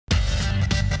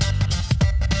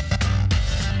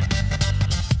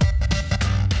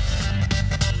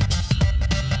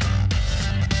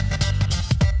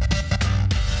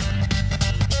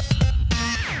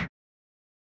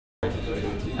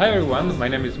Hi everyone, my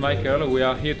name is Michael. We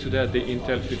are here today at the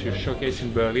Intel Future Showcase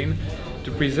in Berlin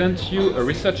to present you a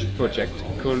research project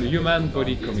called Human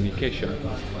Body Communication.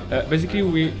 Basically,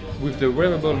 with the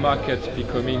wearable market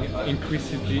becoming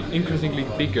increasingly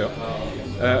bigger,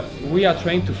 we are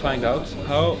trying to find out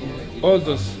how all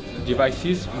those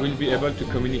devices will be able to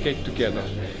communicate together.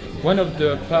 One of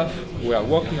the paths we are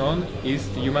working on is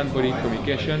the human body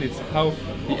communication. It's how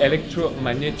the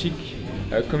electromagnetic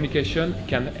communication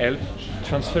can help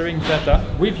transferring data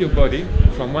with your body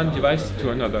from one device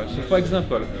to another. So for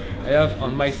example, I have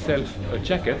on myself a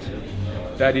jacket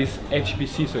that is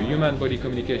HBC, so human body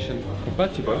communication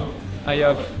compatible.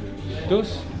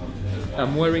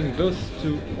 I'm wearing those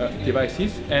two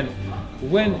devices, and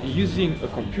when using a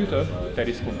computer that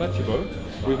is compatible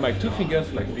with my two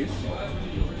fingers like this,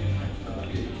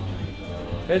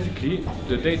 basically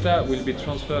the data will be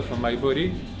transferred from my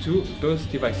body to those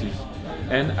devices,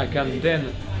 and I can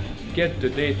then get the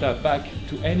data back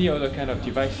to any other kind of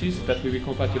devices that will be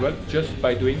compatible just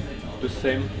by doing the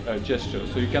same gesture.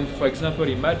 So you can, for example,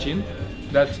 imagine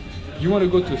that you want to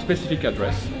go to a specific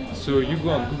address. So you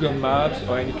go on Google Maps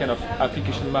or any kind of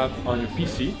application map on your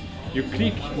PC, you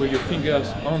click with your fingers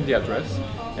on the address,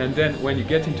 and then when you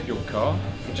get into your car,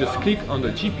 you just click on the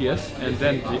GPS, and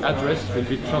then the address will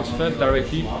be transferred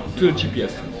directly to the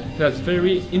GPS. That's a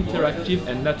very interactive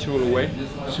and natural way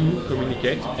to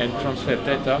communicate and transfer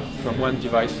data from one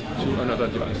device to another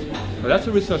device. Now, that's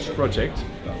a research project,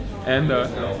 and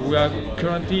we are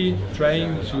currently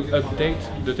trying to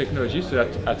update the technology so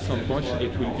that at some point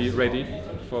it will be ready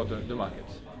for the market.